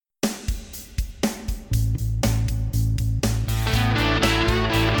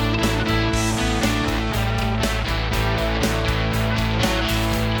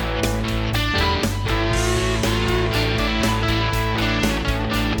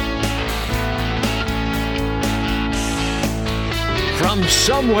From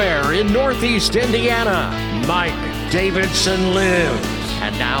somewhere in Northeast Indiana, Mike Davidson lives.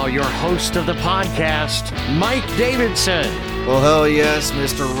 And now your host of the podcast, Mike Davidson. Well, hell yes,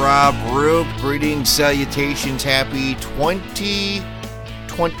 Mr. Rob Roop. Greetings, salutations, happy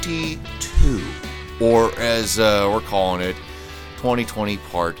 2022. Or as we're calling it, 2020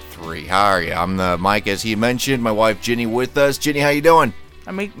 Part 3. How are you? I'm Mike, as he mentioned. My wife, Jenny, with us. Jenny, how you doing?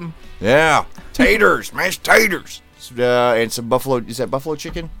 I'm eating. Yeah, taters, mashed taters. And some buffalo, is that buffalo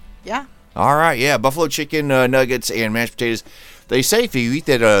chicken? Yeah. All right, yeah, buffalo chicken nuggets and mashed potatoes. They say if you eat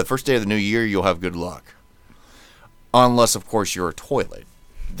that first day of the new year, you'll have good luck. Unless, of course, you're a toilet.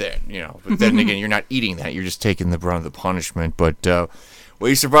 Then, but then again, you're not eating that. You're just taking the brunt of the punishment. But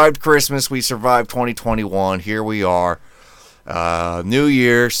we survived Christmas. We survived 2021. Here we are. New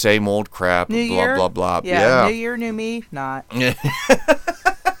year, same old crap. New blah, year? blah, blah. Yeah, new year, new me. Not.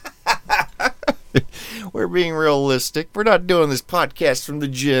 We're being realistic. We're not doing this podcast from the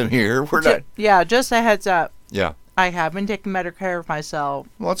gym here. We're not. Yeah, just a heads up. Yeah. I have been taking better care of myself.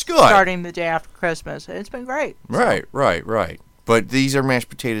 Well, that's good. Starting the day after Christmas. It's been great. Right. But these are mashed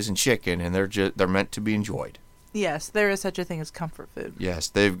potatoes and chicken, and they're meant to be enjoyed. Yes, there is such a thing as comfort food. Yes,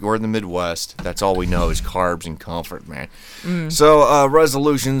 we're in the Midwest. That's all we know is carbs and comfort, man. So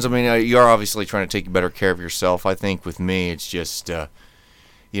resolutions, I mean, you're obviously trying to take better care of yourself. I think with me, it's just,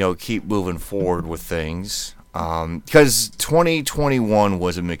 keep moving forward with things. Because 2021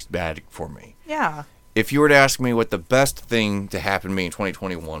 was a mixed bag for me. Yeah. If you were to ask me what the best thing to happen to me in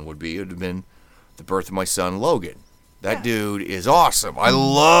 2021 would be, it would have been the birth of my son, Logan. That dude is awesome. I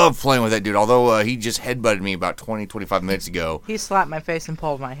love playing with that dude, although he just headbutted me about 25 minutes ago. He slapped my face and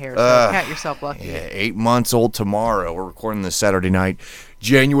pulled my hair, so count yourself lucky. Yeah, 8 months old tomorrow. We're recording this Saturday night,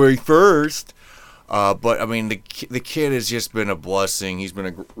 January 1st. But, I mean, the kid has just been a blessing. He's been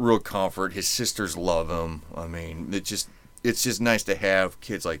a real comfort. His sisters love him. I mean, it's just nice to have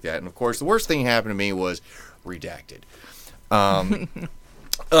kids like that. And, of course, the worst thing that happened to me was redacted. And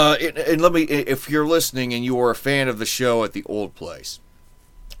let me, if you're listening and you are a fan of the show at the old place,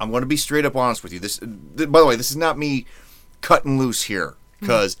 I'm going to be straight up honest with you. By the way, this is not me cutting loose here,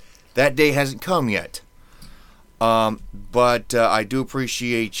 because that day hasn't come yet. But I do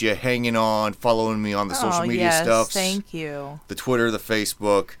appreciate you hanging on, following me on the social media stuff. Thank you. The Twitter, the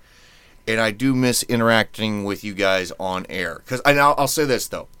Facebook. And I do miss interacting with you guys on air. I'll say this,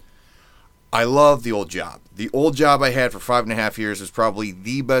 though. I love the old job. The old job I had for 5.5 years was probably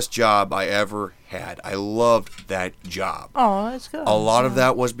the best job I ever had. I loved that job. Oh, that's good. A lot of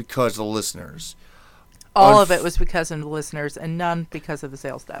that was because of the listeners. All of it was because of the listeners, and none because of the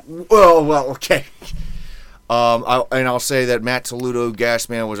sales staff. Well, okay. I'll say that Matt Saludo,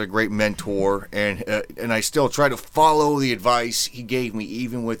 Gasman, was a great mentor, and I still try to follow the advice he gave me,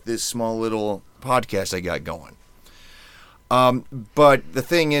 even with this small little podcast I got going. But the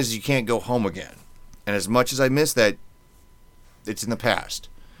thing is, you can't go home again. And as much as I miss that, it's in the past.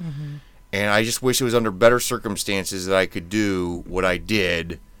 Mm-hmm. And I just wish it was under better circumstances that I could do what I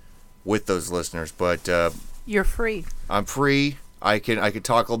did with those listeners. But you're free. I'm free. I could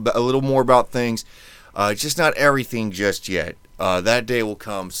talk a little more about things. Just not everything just yet. That day will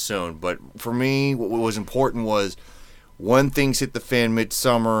come soon. But for me, what was important was when things hit the fan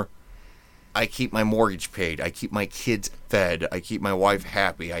midsummer, I keep my mortgage paid. I keep my kids fed. I keep my wife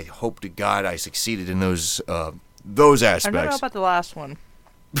happy. I hope to God I succeeded in those aspects. I don't know about the last one.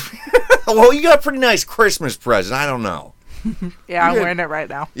 Well, you got a pretty nice Christmas present. I don't know. Yeah, I'm wearing it right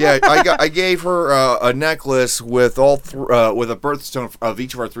now. Yeah, I gave her a necklace with with a birthstone of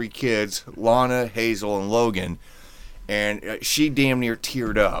each of our 3 kids, Lana, Hazel, and Logan, and she damn near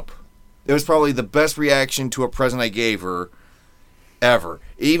teared up. It was probably the best reaction to a present I gave her ever.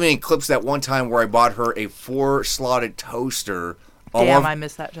 It even eclipsed that one time where I bought her a 4-slotted toaster. Damn, I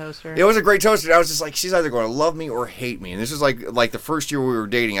miss that toaster. It was a great toaster. I was just like, she's either going to love me or hate me. And this was like the first year we were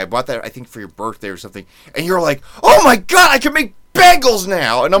dating. I bought that, I think, for your birthday or something. And you're like, oh my God, I can make bagels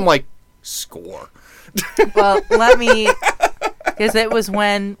now. And I'm like, score. Well, because it was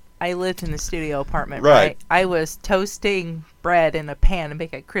when I lived in the studio apartment, right? I was toasting bread in a pan to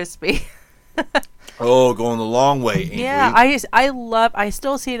make it crispy. Oh, going the long way. Yeah, I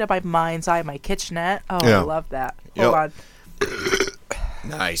still see it in my mind's eye, my kitchenette. Oh, yeah. I love that. Hold on.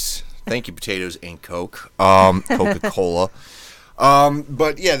 Nice. Thank you, potatoes and Coke. Coca-Cola.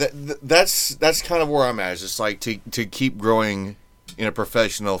 But yeah, that's kind of where I'm at. It's just like to keep growing in a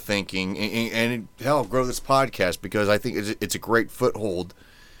professional thinking and hell, grow this podcast, because I think it's a great foothold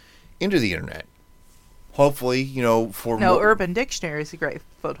into the internet. Hopefully, Urban Dictionary is a great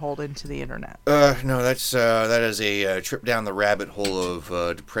foothold into the internet. No, that is a trip down the rabbit hole of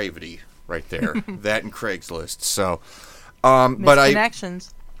depravity right there. That and Craigslist. So,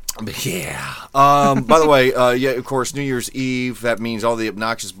 Misconnections. Yeah. By the way, of course, New Year's Eve, that means all the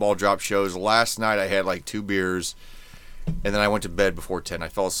obnoxious ball drop shows. Last night I had like 2 beers, and then I went to bed before 10. I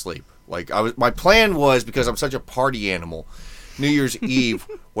fell asleep. My plan was, because I'm such a party animal, New Year's Eve,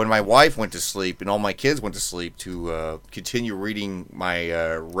 when my wife went to sleep and all my kids went to sleep, to continue reading my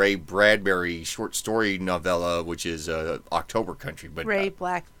Ray Bradbury short story novella, which is October Country. But Ray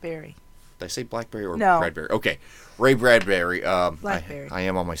Blackberry. Did I say Blackberry or No. Bradbury? Okay. Ray Bradbury. Blackberry. I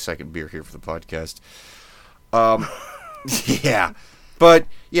am on my second beer here for the podcast. Yeah. But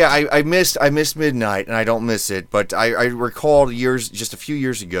yeah, I missed midnight, and I don't miss it. But I recalled just a few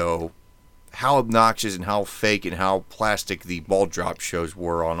years ago, how obnoxious and how fake and how plastic the ball drop shows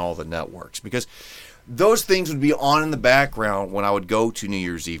were on all the networks, because those things would be on in the background when I would go to New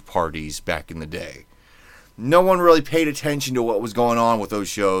Year's Eve parties back in the day. No one really paid attention to what was going on with those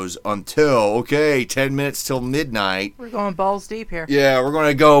shows until 10 minutes till midnight. We're going balls deep here. Yeah, we're going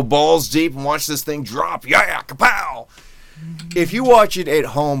to go balls deep and watch this thing drop. Yeah, kapow! If you watch it at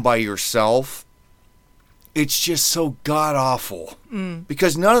home by yourself, it's just so god-awful.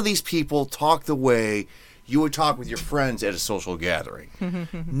 Because none of these people talk the way you would talk with your friends at a social gathering.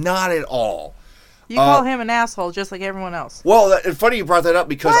 Not at all. You call him an asshole just like everyone else. Well, it's funny you brought that up,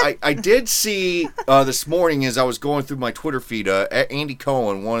 because I did see this morning, as I was going through my Twitter feed, Andy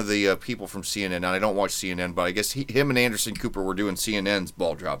Cohen, one of the people from CNN, and I don't watch CNN, but I guess him and Anderson Cooper were doing CNN's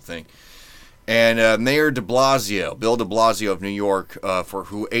ball drop thing. And Mayor de Blasio, Bill de Blasio of New York, for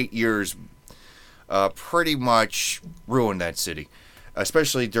who 8 years pretty much ruined that city,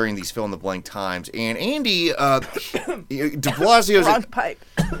 especially during these fill-in-the-blank times. And Andy de Blasio's Wrong pipe.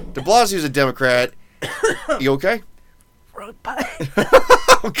 De Blasio's a Democrat. You okay? Wrong pipe.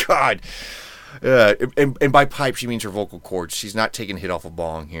 Oh, God. And by pipe, she means her vocal cords. She's not taking a hit off a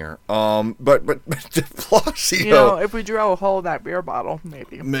bong here. But De Blasio... You know, if we drill a hole in that beer bottle,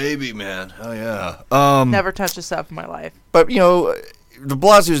 maybe. Maybe, man. Oh, yeah. Never touched a stuff in my life. But, De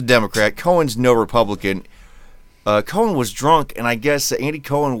Blasio's a Democrat. Cohen's no Republican. Cohen was drunk, and I guess Andy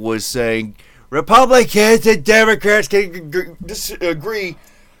Cohen was saying, Republicans and Democrats can disagree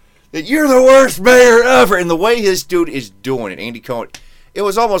that you're the worst mayor ever. And the way this dude is doing it, Andy Cohen, it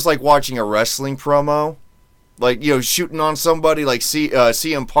was almost like watching a wrestling promo. Like, shooting on somebody, like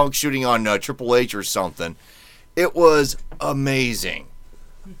CM Punk shooting on Triple H or something. It was amazing.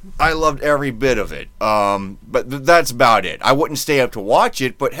 I loved every bit of it. But that's about it. I wouldn't stay up to watch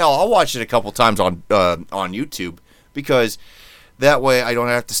it, but hell, I'll watch it a couple times on YouTube, because that way I don't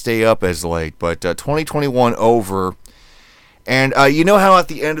have to stay up as late. But 2021 over. And you know how at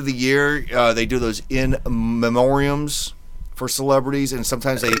the end of the year they do those in memoriams for celebrities, and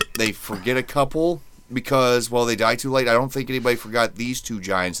sometimes they forget a couple because, they died too late. I don't think anybody forgot these 2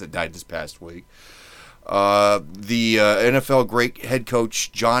 Giants that died this past week. The NFL great head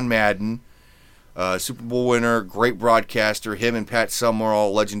coach John Madden, Super Bowl winner, great broadcaster. Him and Pat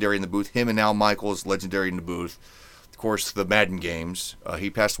Summerall, legendary in the booth. Him and Al Michaels, legendary in the booth. Of course, the Madden games. He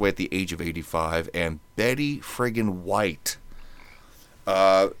passed away at the age of 85. And Betty friggin' White.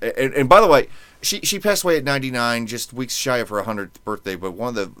 And by the way, she passed away at 99, just weeks shy of her 100th birthday. But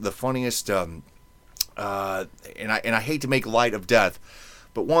one of the funniest, and I hate to make light of death,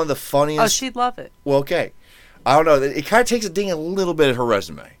 but one of the funniest... Oh, she'd love it. Well, okay. I don't know. It kind of takes a ding a little bit at her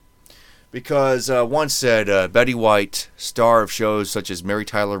resume. Because once said, Betty White, star of shows such as Mary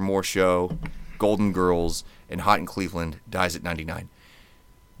Tyler Moore Show, Golden Girls, and Hot in Cleveland, dies at 99.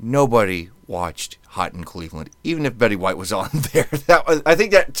 Nobody watched Hot in Cleveland, even if Betty White was on there. I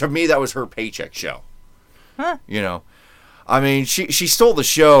think that, to me, that was her paycheck show. Huh. I mean, she stole the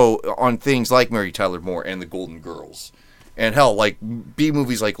show on things like Mary Tyler Moore and the Golden Girls. And hell, like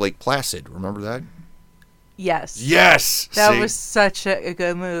B-movies like Lake Placid. Remember that? Yes. Yes! That was such a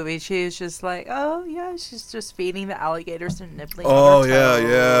good movie. She was just like, oh, yeah, she's just feeding the alligators and nibbling on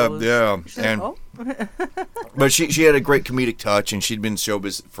their toes. Yeah. She's And, like, oh. but she had a great comedic touch, and she'd been in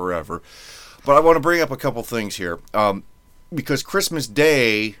showbiz forever. But I want to bring up a couple things here. Because Christmas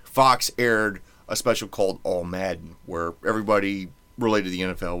Day, Fox aired a special called All Madden, where everybody related to the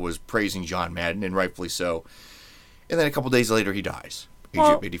NFL was praising John Madden, and rightfully so. And then a couple days later, he dies.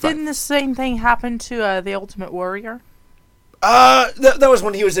 Well, 85. didn't the same thing happen to the Ultimate Warrior? That was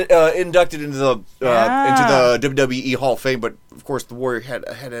when he was inducted into the WWE Hall of Fame. But of course, the Warrior had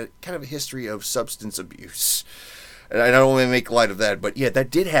a kind of a history of substance abuse, and I don't want to make light of that. But yeah, that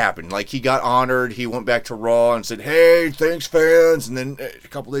did happen. Like, he got honored. He went back to Raw and said, "Hey, thanks, fans." And then a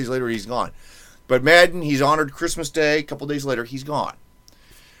couple days later, he's gone. But Madden, he's honored Christmas Day. A couple days later, he's gone.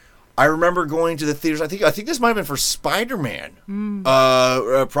 I remember going to the theaters. I think this might have been for Spider-Man.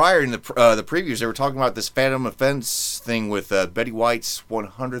 Prior in the previews, they were talking about this Phantom Offense thing with Betty White's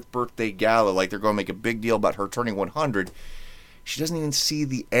 100th birthday gala. Like they're going to make a big deal about her turning 100. She doesn't even see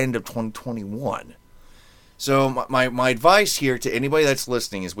the end of 2021. So my advice here to anybody that's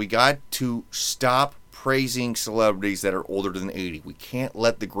listening is we got to stop praising celebrities that are older than 80. We can't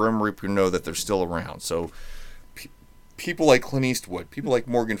let the Grim Reaper know that they're still around. So people like Clint Eastwood, people like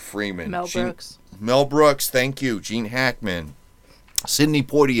Morgan Freeman, Mel Brooks, thank you, Gene Hackman, Sidney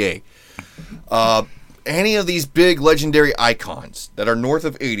Poitier, any of these big legendary icons that are north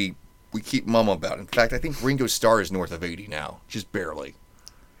of 80, we keep mum about. In fact, I think Ringo Starr is north of 80 now, just barely.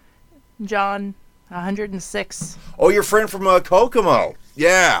 John, 106. Oh, your friend from Kokomo.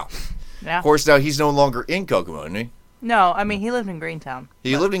 Yeah. Yeah. Of course, now he's no longer in Kokomo, isn't he? No, I mean, he lived in Greentown.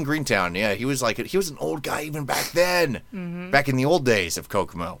 He lived in Greentown, yeah. He was an old guy even back then. Mm-hmm. Back in the old days of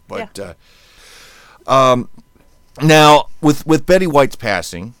Kokomo. But, now, with Betty White's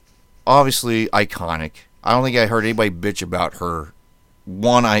passing, obviously iconic. I don't think I heard anybody bitch about her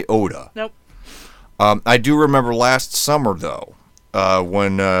one iota. Nope. I do remember last summer, though,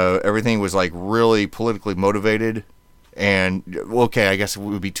 when everything was, like, really politically motivated. And, okay, I guess it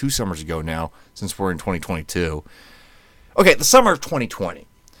would be 2 summers ago now, since we're in 2022. Okay, the summer of 2020.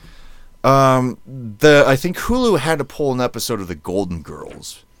 I think Hulu had to pull an episode of The Golden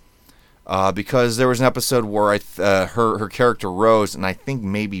Girls because there was an episode where her character Rose and I think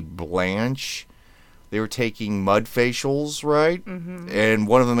maybe Blanche, they were taking mud facials, right? Mm-hmm. And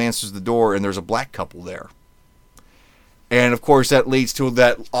one of them answers the door, and there's a black couple there. And of course, that leads to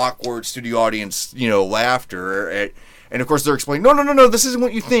that awkward studio audience, laughter. And of course, they're explaining, no, this isn't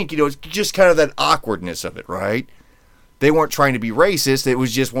what you think. It's just kind of that awkwardness of it, right? They weren't trying to be racist. It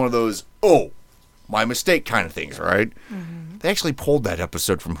was just one of those, oh, my mistake kind of things, right? Mm-hmm. They actually pulled that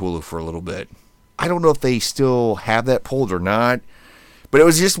episode from Hulu for a little bit. I don't know if they still have that pulled or not. But the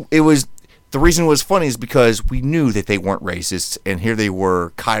reason it was funny is because we knew that they weren't racists, and here they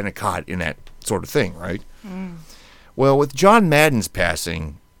were kind of caught in that sort of thing, right? Mm. Well, with John Madden's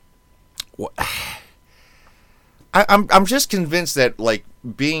passing, I'm just convinced that, like,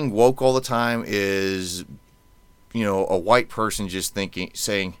 being woke all the time is, a white person just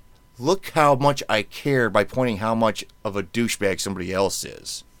saying, look how much I care by pointing how much of a douchebag somebody else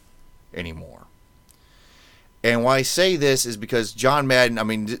is anymore. And why I say this is because John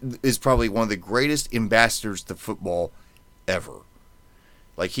Madden, is probably one of the greatest ambassadors to football ever.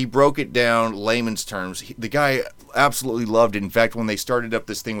 Like, he broke it down layman's terms. The guy absolutely loved it. In fact, when they started up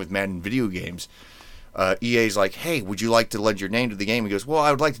this thing with Madden video games, EA's like, hey, would you like to lend your name to the game? He goes, well,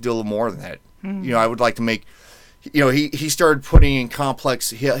 I would like to do a little more than that. Mm-hmm. I would like to make, he started putting in complex,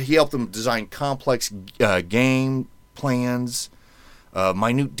 he helped them design complex game plans,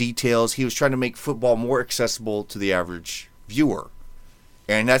 minute details. He was trying to make football more accessible to the average viewer.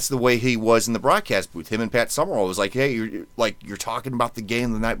 And that's the way he was in the broadcast booth. Him and Pat Summerall was like, hey, you're talking about the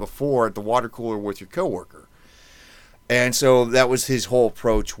game the night before at the water cooler with your coworker. And so that was his whole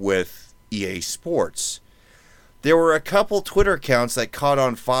approach with EA Sports. There were a couple Twitter accounts that caught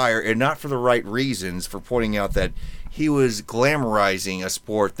on fire, and not for the right reasons, for pointing out that he was glamorizing a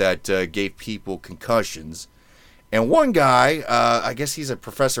sport that gave people concussions. And one guy, I guess he's a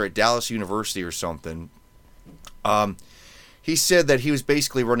professor at Dallas University or something, he said that he was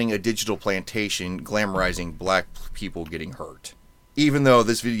basically running a digital plantation glamorizing black people getting hurt, even though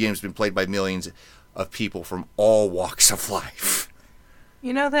this video game has been played by millions of people from all walks of life.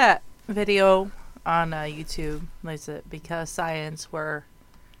 You know that video on YouTube, is it Because Science, where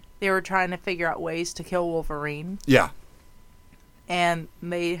they were trying to figure out ways to kill Wolverine? Yeah. And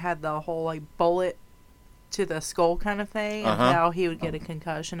they had the whole, like, bullet to the skull kind of thing, and how he would get a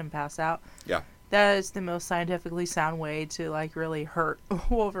concussion and pass out. Yeah. That is the most scientifically sound way to, like, really hurt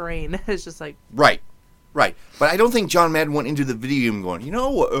Wolverine. It's just like... Right. But I don't think John Madden went into the video game going,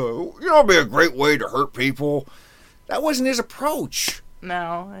 it'd be a great way to hurt people. That wasn't his approach.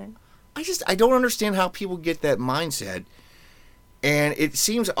 No. I don't understand how people get that mindset. And it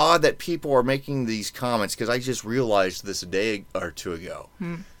seems odd that people are making these comments, because I just realized this a day or two ago.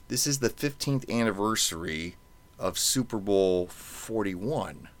 This is the 15th anniversary of Super Bowl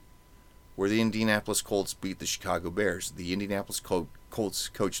 41. Where the Indianapolis Colts beat the Chicago Bears. The Indianapolis Colts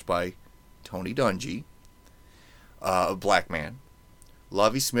coached by Tony Dungy, a black man.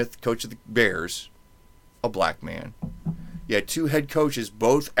 Lovie Smith, coach of the Bears, a black man. You had 2 head coaches,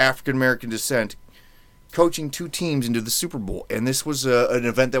 both African-American descent, coaching 2 teams into the Super Bowl. And this was an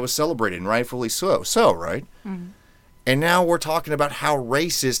event that was celebrated, and rightfully so, right? Mm-hmm. And now we're talking about how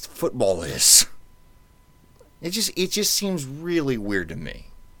racist football is. It just seems really weird to me.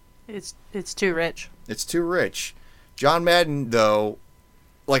 It's too rich. It's too rich. John Madden, though,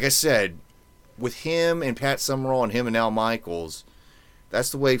 like I said, with him and Pat Summerall and him and Al Michaels, that's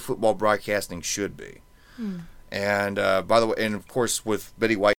the way football broadcasting should be. And by the way, and of course with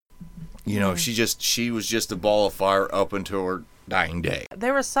Betty White, you know, she was just a ball of fire up until her dying day.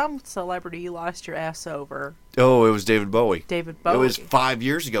 There was some celebrity you lost your ass over. Oh, it was David Bowie. David Bowie. It was 5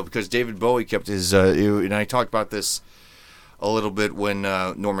 years ago because David Bowie kept his. And I talked about this a little bit when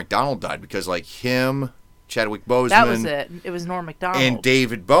Norm Macdonald died, because like him, Chadwick Boseman, that was it. It was Norm Macdonald and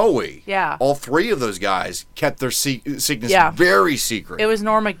David Bowie. Yeah. All three of those guys kept their sickness very secret. It was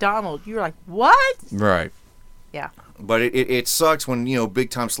Norm Macdonald. You were like, what? Right. Yeah. But it sucks when, you know, big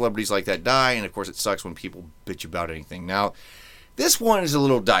time celebrities like that die, and of course it sucks when people bitch about anything. Now, this one is a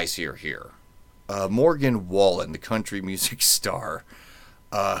little dicier here. Morgan Wallen, the country music star,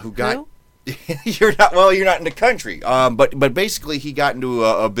 who got. Who? You're not in the country. But basically he got into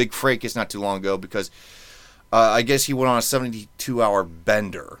a big fracas not too long ago because I guess he went on a 72-hour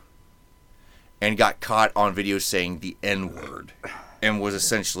bender and got caught on video saying the N-word and was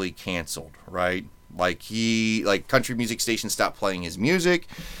essentially canceled, right? Like country music stations stopped playing his music.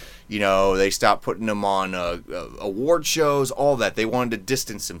 You know, they stopped putting him on award shows, all that. They wanted to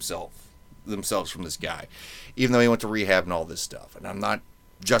distance themselves from this guy, even though he went to rehab and all this stuff. And I'm not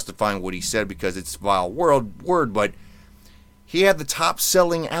justifying what he said because it's vile word, but he had the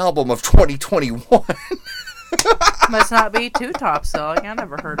top-selling album of 2021. Must not be too top selling. I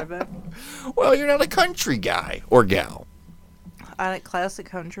never heard of it. Well, you're not a country guy or gal. I like classic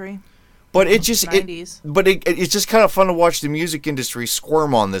country. But it's just 90s. It's just kind of fun to watch the music industry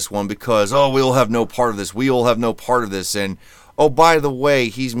squirm on this one because we'll have no part of this. We'll have no part of this. And oh, by the way,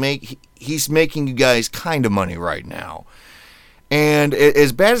 he's making you guys kind of money right now. And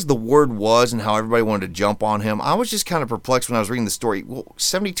as bad as the word was and how everybody wanted to jump on him, I was just kind of perplexed when I was reading the story. Well,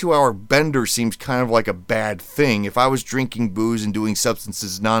 72-hour bender seems kind of like a bad thing. If I was drinking booze and doing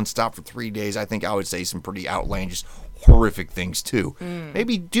substances nonstop for 3 days, I think I would say some pretty outlandish, horrific things too.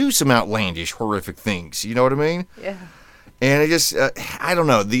 Maybe do some outlandish, horrific things. You know what I mean? Yeah. And it just, I don't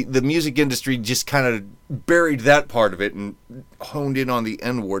know. The music industry just kind of buried that part of it and honed in on the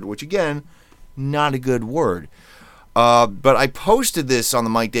N-word, which again, not a good word. But I posted this on the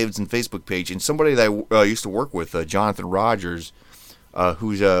Mike Davidson Facebook page, and somebody that I used to work with, Jonathan Rogers,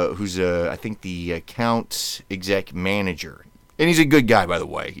 who's I think the account exec manager, and he's a good guy, by the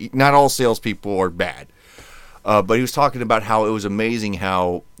way. Not all salespeople are bad, but he was talking about how it was amazing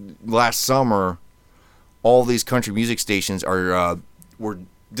how last summer all these country music stations were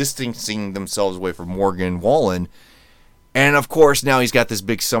distancing themselves away from Morgan Wallen. And, of course, now he's got this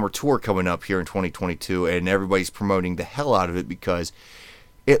big summer tour coming up here in 2022, and everybody's promoting the hell out of it because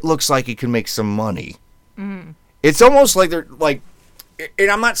it looks like he can make some money. It's almost like they're, like, and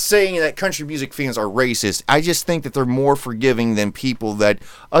I'm not saying that country music fans are racist. I just think that they're more forgiving than people that,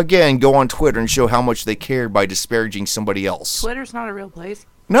 again, go on Twitter and show how much they cared by disparaging somebody else. Twitter's not a real place.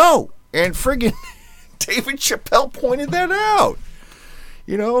 No, and friggin' David Chappelle pointed that out.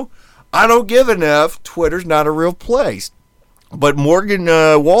 You know, I don't give an F. Twitter's not a real place. But Morgan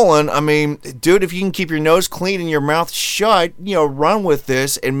Wallen, I mean, dude, if you can keep your nose clean and your mouth shut, you know, run with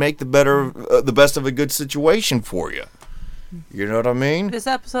this and make the best of a good situation for you. You know what I mean? This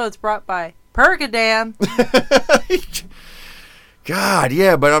episode's brought by Percodan. God,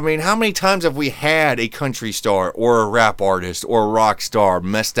 yeah, but I mean, how many times have we had a country star or a rap artist or a rock star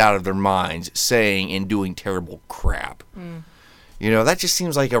messed out of their minds saying and doing terrible crap? You know, that just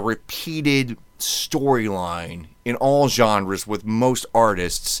seems like a repeated storyline in all genres with most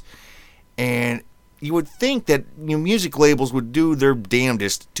artists. And you would think that, you know, music labels would do their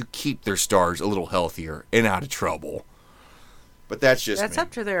damnedest to keep their stars a little healthier and out of trouble. But that's just That's me.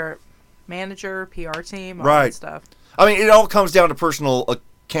 up to their manager, PR team, all Right. that stuff. I mean, it all comes down to personal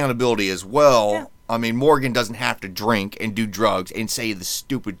accountability as well. Yeah. I mean, Morgan doesn't have to drink and do drugs and say the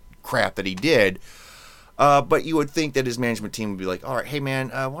stupid crap that he did. But you would think that his management team would be like, all right, hey, man,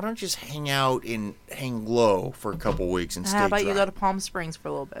 why don't you just hang out and hang low for a couple weeks and stay How about dry? you go to Palm Springs for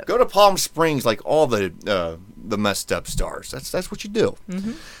a little bit? Go to Palm Springs like all the messed up stars. That's what you do.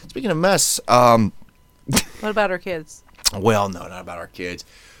 Speaking of mess, What about our kids? well, no, not about our kids.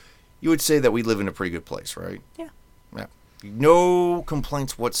 You would say that we live in a pretty good place, right? Yeah. Yeah. No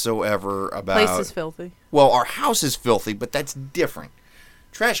complaints whatsoever about... Place is filthy. Well, our house is filthy, but that's different.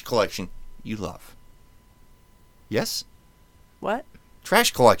 Trash collection, you love. Yes? What?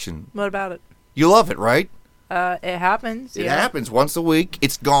 Trash collection, What about it? you love it, right? It happens. It yeah. happens once a week.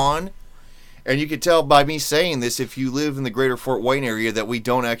 It's gone. And you can tell by me saying this, if you live in the greater Fort Wayne area, that we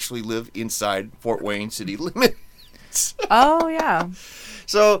don't actually live inside Fort Wayne city limits. Oh, yeah.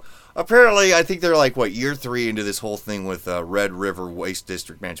 So apparently, I think they're like, year 3 into this whole thing with Red River Waste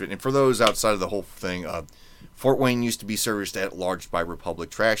District Management. And for those outside of the whole thing, Fort Wayne used to be serviced at large by Republic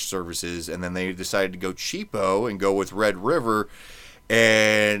Trash Services, and then they decided to go cheapo and go with Red River,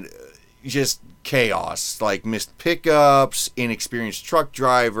 and just chaos, like missed pickups, inexperienced truck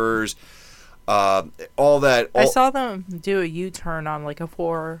drivers, all that. I saw them do a U-turn on like a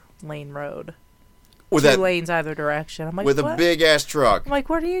 4-lane road. With 2 lanes either direction. I'm like, with what? A big ass truck. I'm like,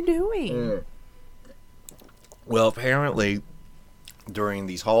 what are you doing? Well, apparently, during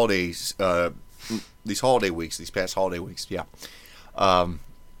these holidays, these past holiday weeks,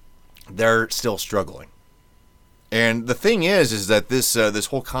 they're still struggling. And the thing is that this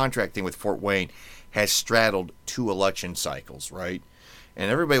whole contract thing with Fort Wayne has straddled 2 election cycles, right? And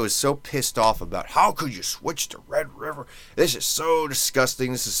everybody was so pissed off about, how could you switch to Red River? This is so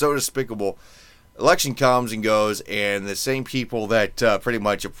disgusting. This is so despicable. Election comes and goes, and the same people that pretty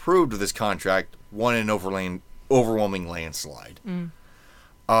much approved of this contract won an overwhelming landslide.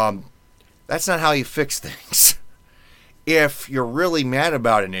 That's not how you fix things. If you're really mad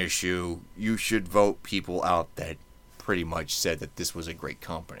about an issue, you should vote people out that pretty much said that this was a great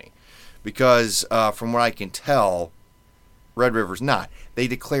company. Because from what I can tell, Red River's not. They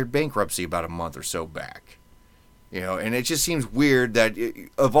declared bankruptcy about a month or so back. And it just seems weird that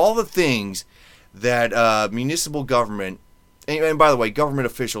of all the things that municipal government, and by the way, government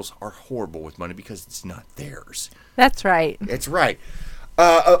officials are horrible with money because it's not theirs. That's right. It's right.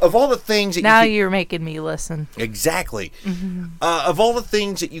 Of all the things that now you're making me listen. Exactly. Of all the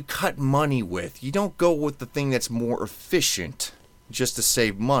things that you cut money with, you don't go with the thing that's more efficient just to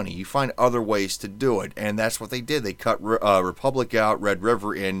save money. You find other ways to do it, and that's what they did. They cut Republic out, Red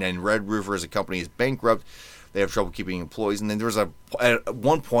River in, and Red River as a company is bankrupt. They have trouble keeping employees. And then there was at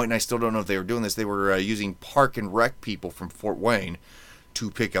one point, and I still don't know if they were doing this, they were using park and rec people from Fort Wayne to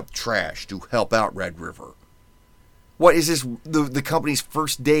pick up trash, to help out Red River. What is this, the company's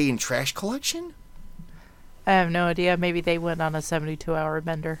first day in trash collection? I have no idea. Maybe they went on a 72-hour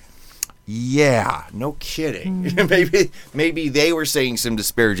bender. Yeah, no kidding. Maybe they were saying some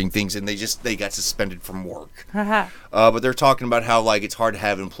disparaging things and they got suspended from work. But they're talking about how it's hard to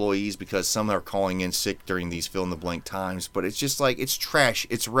have employees because some are calling in sick during these fill in the blank times. But it's just it's trash,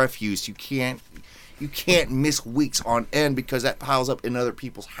 it's refuse. You can't miss weeks on end because that piles up in other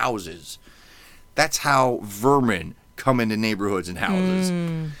people's houses. That's how vermin come into neighborhoods and houses.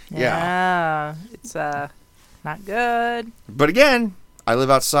 Yeah, it's not good. But again, I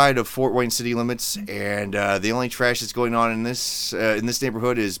live outside of Fort Wayne city limits, and the only trash that's going on in this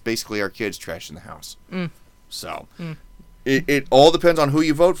neighborhood is basically our kids' trash in the house. So it all depends on who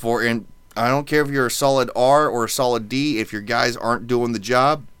you vote for, and I don't care if you're a solid R or a solid D. If your guys aren't doing the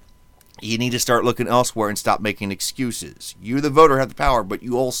job, you need to start looking elsewhere and stop making excuses. You, the voter, have the power, but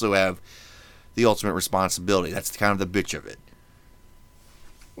you also have the ultimate responsibility. That's kind of the bitch of it.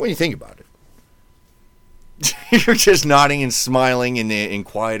 When you think about it. You're just nodding and smiling in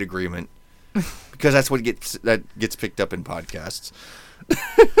quiet agreement because that's what gets picked up in podcasts.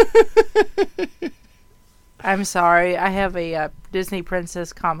 I'm sorry. I have a Disney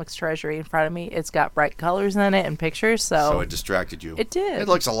Princess Comics Treasury in front of me. It's got bright colors in it and pictures, so it distracted you. It did. It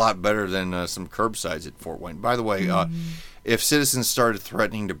looks a lot better than some curbsides at Fort Wayne. By the way, if citizens started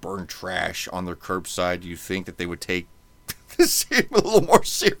threatening to burn trash on their curbside, do you think that they would take this a little more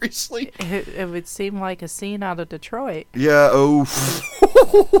seriously? It would seem like a scene out of Detroit. Yeah.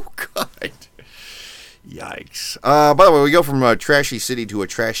 Oh God. Yikes. By the way, we go from a trashy city to a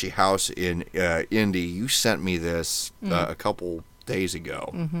trashy house in Indy. You sent me this a couple days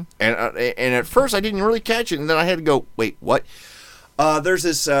ago. And at first I didn't really catch it, and then I had to go, wait, what? There's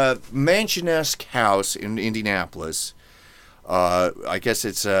this mansion-esque house in Indianapolis. I guess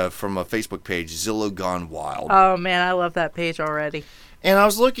it's from a Facebook page, Zillow Gone Wild. Oh, man, I love that page already. And I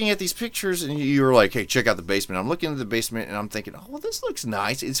was looking at these pictures, and you were like, hey, check out the basement. I'm looking at the basement, and I'm thinking, oh, well, this looks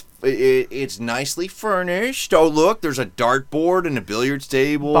nice. It's nicely furnished. Oh, look, there's a dartboard and a billiards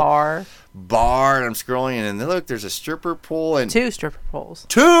table. Bar, and I'm scrolling, and then look, there's a stripper pole. And 2 stripper poles.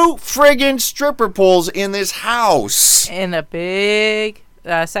 2 friggin' stripper poles in this house. And a big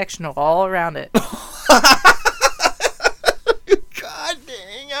sectional all around it. God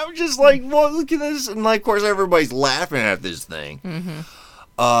dang, I'm just like, well, look at this. And, of course, everybody's laughing at this thing.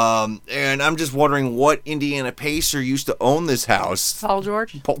 And I'm just wondering what Indiana Pacer used to own this house. Paul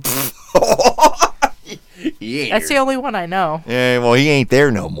George? Yeah. That's the only one I know. Yeah, well, he ain't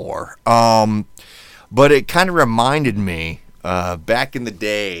there no more. But it kind of reminded me back in the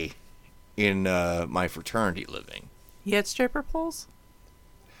day in my fraternity living. You had stripper poles?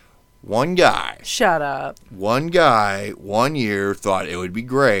 One guy. Shut up. One guy, 1 year, thought it would be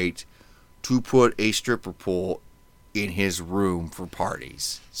great to put a stripper pole in his room for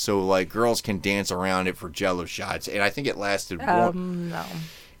parties. So, like, girls can dance around it for Jello shots. And I think it lasted No.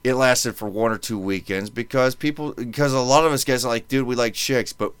 It lasted for 1 or 2 weekends because a lot of us guys are like, dude, we like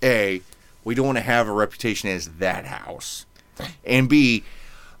chicks, but A, we don't want to have a reputation as that house. And B,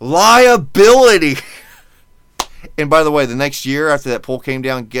 liability. And by the way, the next year after that pole came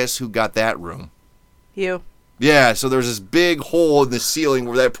down, guess who got that room? You. Yeah, so there's this big hole in the ceiling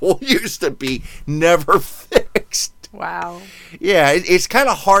where that pole used to be, never fixed. Wow. Yeah, it's kind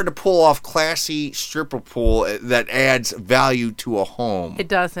of hard to pull off classy stripper pole that adds value to a home. It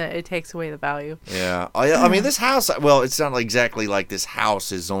doesn't. It takes away the value. Yeah. I mean, this house, well, it's not exactly like this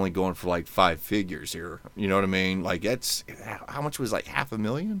house is only going for like 5 figures here. You know what I mean? Like, how much was like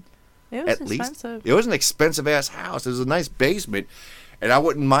 $500,000? It was At expensive. least. It was an expensive-ass house. It was a nice basement. And I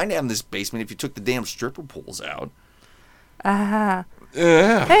wouldn't mind having this basement if you took the damn stripper poles out. Uh-huh.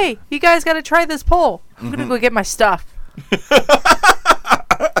 Yeah. Hey, you guys got to try this pole. I'm going to go get my stuff.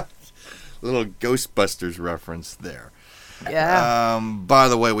 Little Ghostbusters reference there. Yeah. By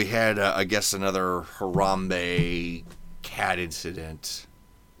the way, we had, I guess, another Harambe cat incident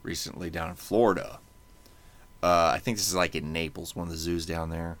recently down in Florida. I think this is like in Naples, one of the zoos down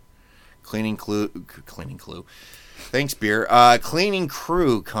there. Cleaning crew. Thanks, beer. Cleaning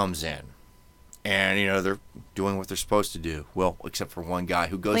crew comes in. And, you know, they're doing what they're supposed to do. Well, except for one guy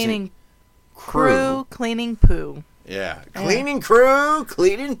who goes Cleaning in. crew, cleaning poo. Yeah. Cleaning crew,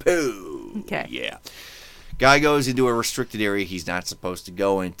 cleaning poo. Okay. Yeah. Guy goes into a restricted area he's not supposed to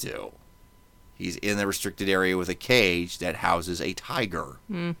go into. He's in the restricted area with a cage that houses a tiger.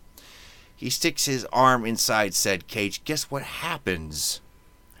 Mm. He sticks his arm inside said cage. Guess what happens?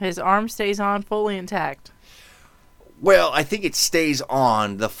 His arm stays on fully intact. Well, I think it stays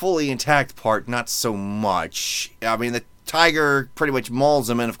on. The fully intact part, not so much. I mean, the tiger pretty much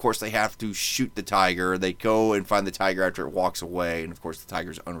mauls him, and of course they have to shoot the tiger. They go and find the tiger after it walks away, and of course the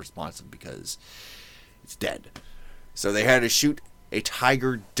tiger's unresponsive because it's dead. So they had to shoot a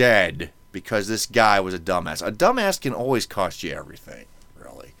tiger dead because this guy was a dumbass. A dumbass can always cost you everything,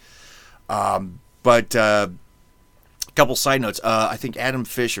 really. But a couple side notes. I think Adam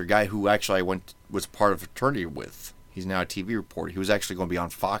Fisher, guy who actually was part of a fraternity with, he's now a TV reporter. He was actually going to be on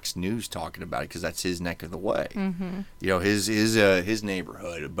Fox News talking about it because that's his neck of the way. Mm-hmm. You know, his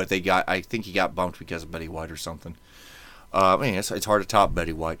neighborhood. But I think he got bumped because of Betty White or something. I mean, it's hard to top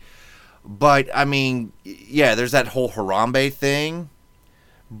Betty White. But, I mean, yeah, there's that whole Harambe thing.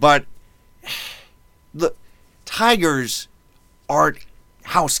 But, look, tigers aren't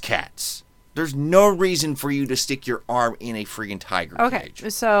house cats. There's no reason for you to stick your arm in a friggin' tiger cage. Okay,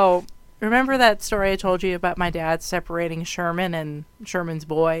 so remember that story I told you about my dad separating Sherman and Sherman's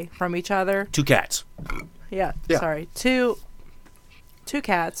boy from each other? 2 cats. Yeah. Sorry. Two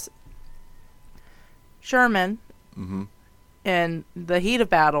cats. Sherman, in the heat of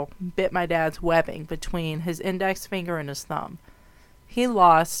battle, bit my dad's webbing between his index finger and his thumb. He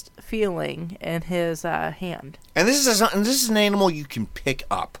lost feeling in his hand. And this is an animal you can pick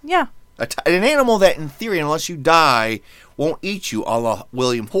up. Yeah. An animal that, in theory, unless you die, won't eat you, a la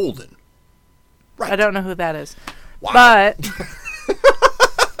William Holden. Right. I don't know who that is. Wow.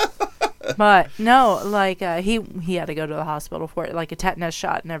 But no, like he had to go to the hospital for it, like a tetanus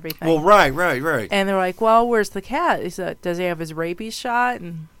shot and everything. Well, right. And they're like, "Well, where's the cat?" He said, "Does he have his rabies shot?"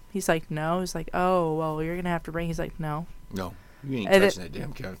 And he's like, "No." He's like, "Oh, well, you're gonna have to bring." He's like, "No." No, you ain't And touching that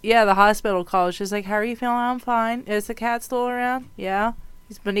damn cat. Yeah, the hospital called. She's like, "How are you feeling?" "I'm fine." "Is the cat still around?" "Yeah."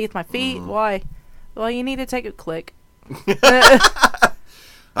 "He's beneath my feet." "Why?" "Well, you need to take a click."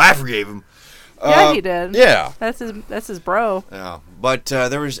 I forgave him. Yeah, he did. Yeah. That's his bro. Yeah, but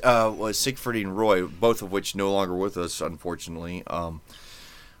there was Siegfried and Roy, both of which no longer with us, unfortunately.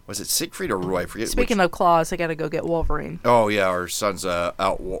 Was it Siegfried or Roy? I forget. Speaking of claws, I gotta go get Wolverine. Oh yeah, our son's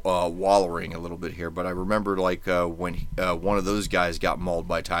out wallowing a little bit here, but I remember like when one of those guys got mauled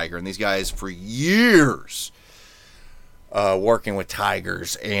by a tiger, and these guys for years working with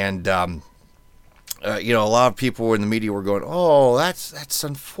tigers, and you know, a lot of people in the media were going, "Oh, that's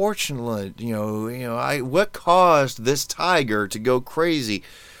unfortunate." What caused this tiger to go crazy?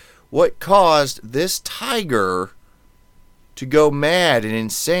 What caused this tiger to go mad and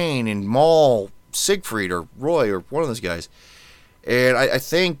insane and maul Siegfried or Roy or one of those guys? And I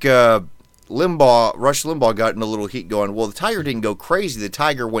think Rush Limbaugh got in a little heat going, well, the tiger didn't go crazy. The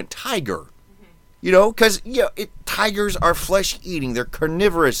tiger went tiger. You know, because tigers are flesh-eating. They're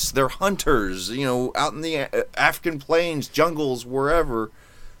carnivorous. They're hunters. Out in the African plains, jungles, wherever,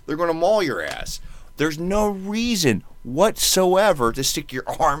 they're going to maul your ass. There's no reason whatsoever to stick your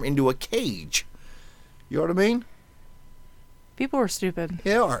arm into a cage. You know what I mean? People are stupid.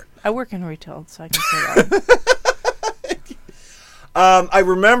 They are. I work in retail, so I can say that. I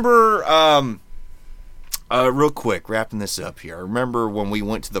remember, real quick, wrapping this up here. I remember when we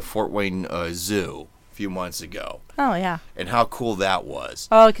went to the Fort Wayne Zoo a few months ago. Oh, yeah. And how cool that was.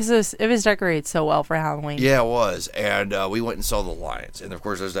 Oh, because it was decorated so well for Halloween. Yeah, it was. And we went and saw the lions. And, of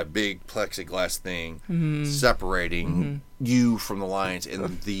course, there's that big plexiglass thing separating you from the lions.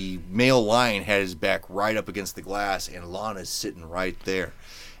 And the male lion had his back right up against the glass, and Lana's sitting right there.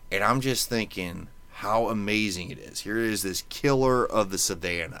 And I'm just thinking how amazing it is. Here is this killer of the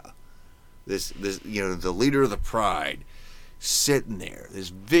savannah. This the leader of the pride, sitting there. This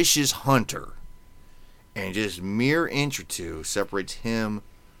vicious hunter. And just mere inch or two separates him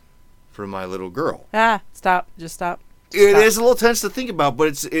from my little girl. Stop. Just stop. It is a little tense to think about,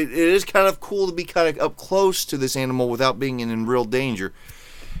 but it is kind of cool to be kind of up close to this animal without being in real danger.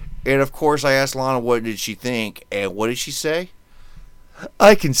 And, of course, I asked Lana what did she think, and what did she say?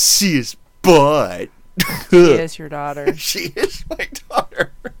 I can see his butt. She is your daughter. She is my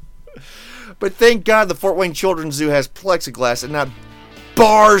daughter. But thank God the Fort Wayne Children's Zoo has plexiglass and not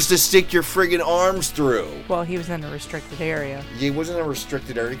bars to stick your friggin' arms through. Well, he was in a restricted area. He wasn't in a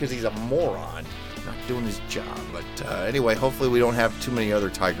restricted area because he's a moron. Not doing his job. But anyway, hopefully we don't have too many other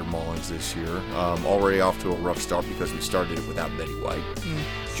Tiger Mullins this year. Already off to a rough start because we started it without Betty White.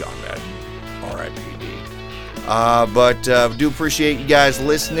 John Madden. R.I.P.D. But do appreciate you guys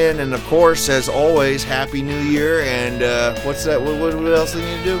listening. And, of course, as always, Happy New Year. And what's that? What else do you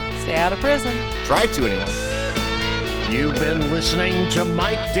need to do? Stay out of prison. Try to, anyway. You've been listening to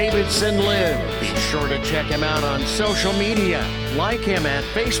Mike Davidson Live. Be sure to check him out on social media. Like him at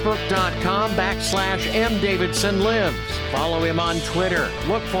facebook.com/mdavidsonlives. Follow him on Twitter.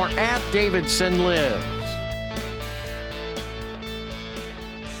 Look for @DavidsonLive.